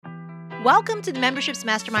Welcome to the Memberships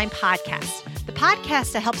Mastermind podcast, the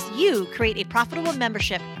podcast that helps you create a profitable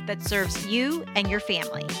membership that serves you and your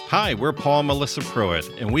family. Hi, we're Paul and Melissa Pruitt,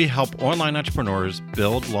 and we help online entrepreneurs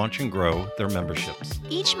build, launch, and grow their memberships.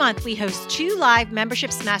 Each month, we host 2 live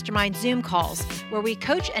Memberships Mastermind Zoom calls where we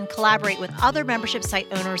coach and collaborate with other membership site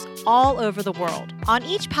owners all over the world. On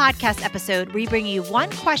each podcast episode, we bring you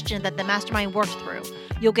one question that the mastermind worked through.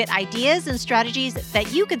 You'll get ideas and strategies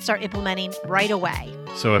that you can start implementing right away.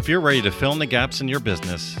 So if you're ready to fill in the gaps in your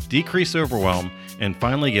business, decrease overwhelm, and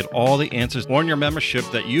finally get all the answers on your membership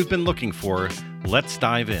that you've been looking for, let's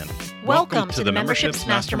dive in. Welcome to the Memberships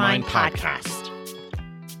Mastermind podcast.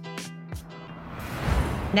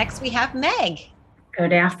 Next, we have Meg.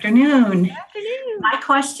 Good afternoon. Good afternoon. My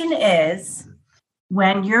question is,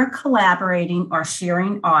 when you're collaborating or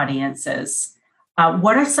sharing audiences,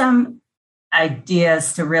 what are some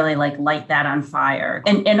ideas to really light that on fire?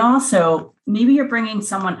 And also, maybe you're bringing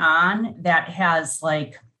someone on that has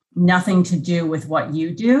nothing to do with what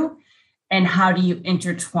you do, and how do you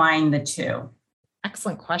intertwine the two?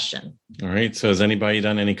 Excellent question. All right. So has anybody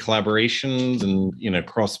done any collaborations and,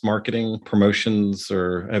 cross-marketing promotions,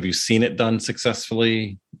 or have you seen it done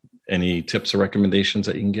successfully? Any tips or recommendations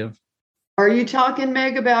that you can give? Are you talking,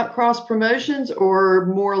 Meg, about cross promotions, or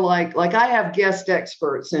more like I have guest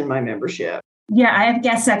experts in my membership? Yeah, I have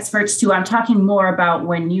guest experts too. I'm talking more about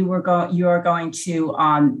when you're going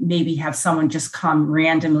to maybe have someone just come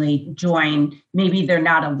randomly join. Maybe they're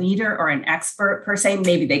not a leader or an expert per se.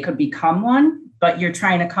 Maybe they could become one, but you're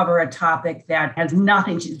trying to cover a topic that has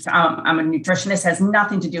nothing to. I'm a nutritionist, has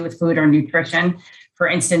nothing to do with food or nutrition. For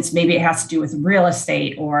instance, maybe it has to do with real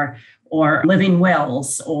estate or living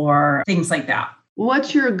wills or things like that.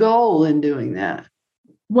 What's your goal in doing that?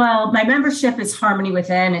 Well, my membership is Harmony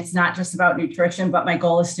Within. It's not just about nutrition, but my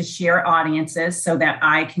goal is to share audiences so that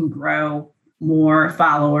I can grow more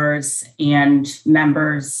followers and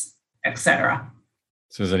members, etc.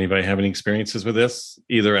 So does anybody have any experiences with this,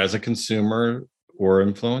 either as a consumer or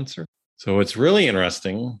influencer? So what's really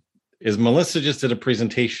interesting is Melissa just did a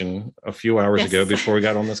presentation a few hours ago before we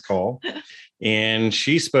got on this call, and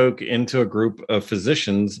she spoke into a group of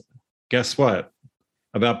physicians. Guess what?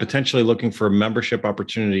 About potentially looking for membership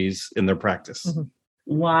opportunities in their practice. Mm-hmm.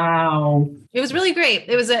 Wow. It was really great.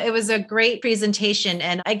 It was a great presentation.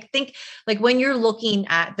 And I think when you're looking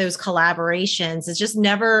at those collaborations, it's just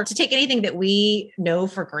never to take anything that we know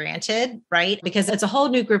for granted, right? Because it's a whole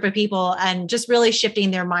new group of people, and just really shifting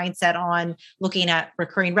their mindset on looking at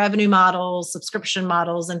recurring revenue models, subscription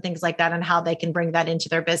models, and things like that, and how they can bring that into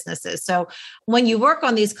their businesses. So when you work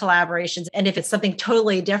on these collaborations, and if it's something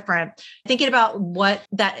totally different, thinking about what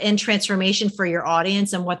that end transformation for your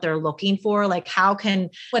audience and what they're looking for, how can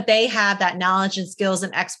what they have, that knowledge and skills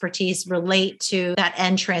and expertise, relate to that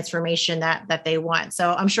end transformation that they want.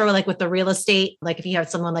 So I'm sure with the real estate, if you have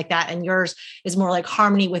someone like that and yours is more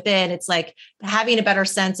Harmony Within, it's having a better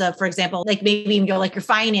sense of, for example, maybe even your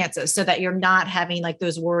finances, so that you're not having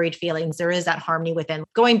those worried feelings. There is that Harmony Within,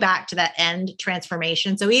 going back to that end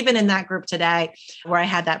transformation. So even in that group today where I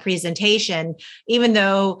had that presentation, even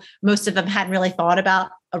though most of them hadn't really thought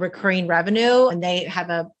about a recurring revenue, and they have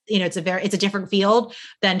it's a different field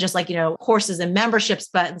than just courses and memberships,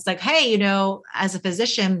 but it's hey, as a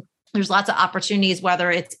physician, there's lots of opportunities, whether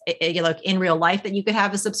it's in real life that you could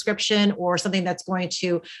have a subscription, or something that's going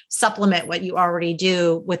to supplement what you already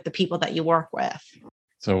do with the people that you work with.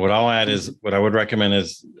 So what I'll add is, what I would recommend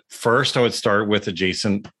is, first, I would start with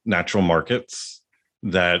adjacent natural markets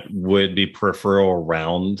that would be peripheral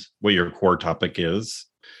around what your core topic is,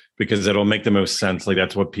 because it'll make the most sense.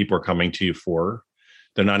 That's what people are coming to you for.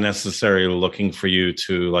 They're not necessarily looking for you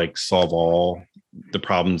to solve all the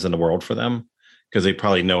problems in the world for them, because they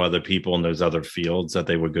probably know other people in those other fields that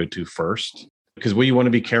they would go to first. Because what you want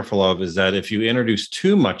to be careful of is that if you introduce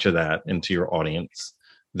too much of that into your audience,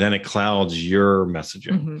 then it clouds your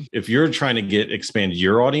messaging. Mm-hmm. If you're trying to expand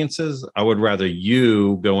your audiences, I would rather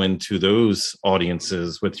you go into those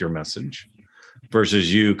audiences with your message,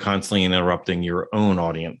 versus you constantly interrupting your own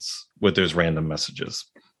audience with those random messages.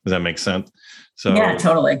 Does that make sense? So yeah,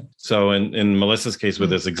 totally. So in Melissa's case, with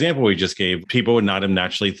this example we just gave, people would not have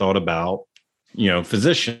naturally thought about,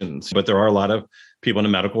 physicians, but there are a lot of people in the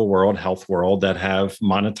medical world, health world, that have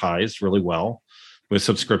monetized really well with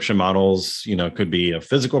subscription models. It could be a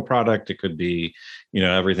physical product. It could be,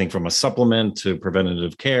 everything from a supplement to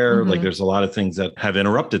preventative care. Mm-hmm. There's a lot of things that have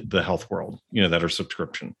interrupted the health world, that are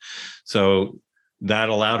subscription. So that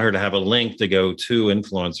allowed her to have a link to go to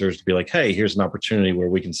influencers to be hey, here's an opportunity where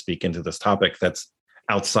we can speak into this topic that's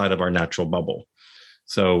outside of our natural bubble.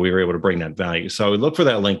 So we were able to bring that value. So I would look for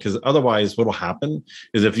that link, because otherwise what will happen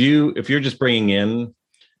is if you're just bringing in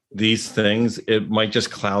these things, it might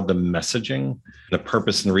just cloud the messaging, the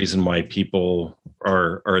purpose and reason why people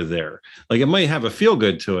are there. Like it might have a feel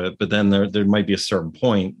good to it, but then there might be a certain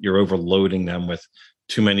point you're overloading them with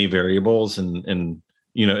too many variables and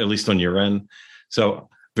at least on your end. So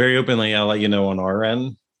very openly, I'll let you know on our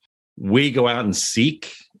end, we go out and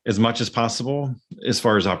seek as much as possible as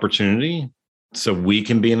far as opportunity. So we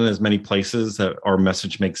can be in as many places that our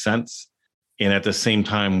message makes sense. And at the same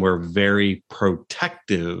time, we're very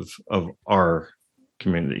protective of our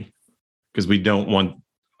community because we don't want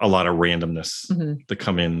a lot of randomness to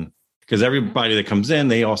come in. Because everybody that comes in,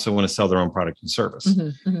 they also want to sell their own product and service.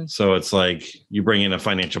 So it's like you bring in a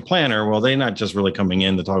financial planner. Well, they're not just really coming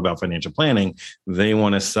in to talk about financial planning. They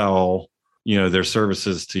want to sell, their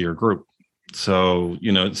services to your group. So,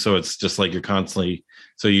 so it's just like you're constantly,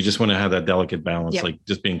 so you just want to have that delicate balance, like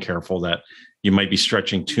just being careful that you might be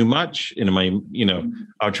stretching too much. And it might,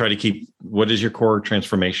 I'll try to keep, what is your core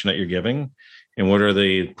transformation that you're giving? And what are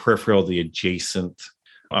the peripheral, the adjacent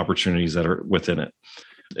opportunities that are within it?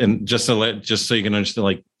 And just so you can understand,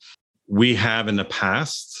 like we have in the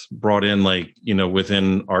past brought in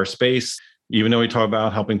within our space, even though we talk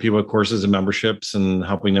about helping people with courses and memberships and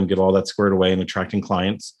helping them get all that squared away and attracting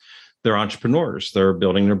clients, they're entrepreneurs, they're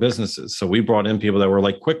building their businesses. So we brought in people that were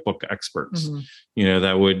like QuickBook experts,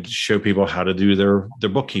 that would show people how to do their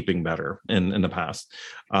bookkeeping better in the past,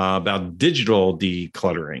 about digital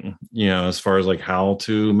decluttering, as far as like how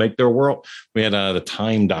to make their world. We had the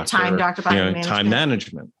time doctor, time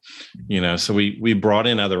management, so we brought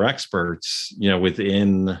in other experts,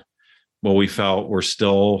 within what we felt were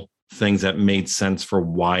still things that made sense for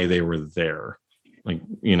why they were there.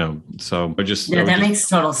 So I just... Yeah, that makes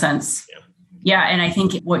total sense. Yeah. And I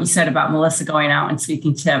think what you said about Melissa going out and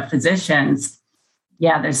speaking to physicians,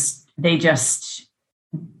 they're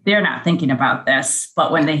not thinking about this,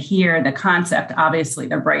 but when they hear the concept, obviously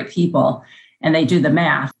they're bright people and they do the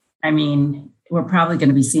math. I mean, we're probably going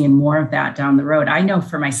to be seeing more of that down the road. I know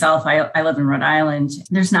for myself, I live in Rhode Island.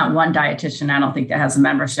 There's not one dietitian, I don't think, that has a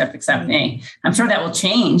membership except me. I'm sure that will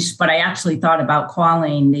change, but I actually thought about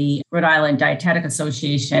calling the Rhode Island Dietetic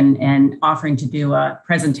Association and offering to do a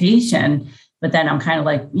presentation. But then I'm kind of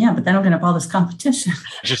like, but then I'm going to have all this competition.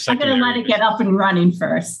 I'm going to let it get up and running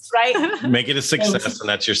first. Right. Make it a success. And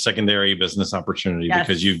that's your secondary business opportunity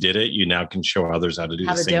because you did it. You now can show others how to do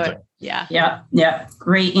the same thing. Yeah.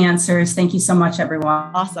 Great answers. Thank you so much,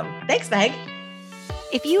 everyone. Awesome. Thanks, Meg.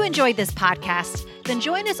 If you enjoyed this podcast, then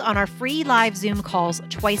join us on our free live Zoom calls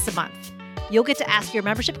twice a month. You'll get to ask your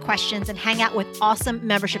membership questions and hang out with awesome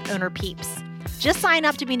membership owner peeps. Just sign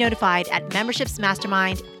up to be notified at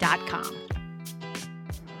membershipsmastermind.com.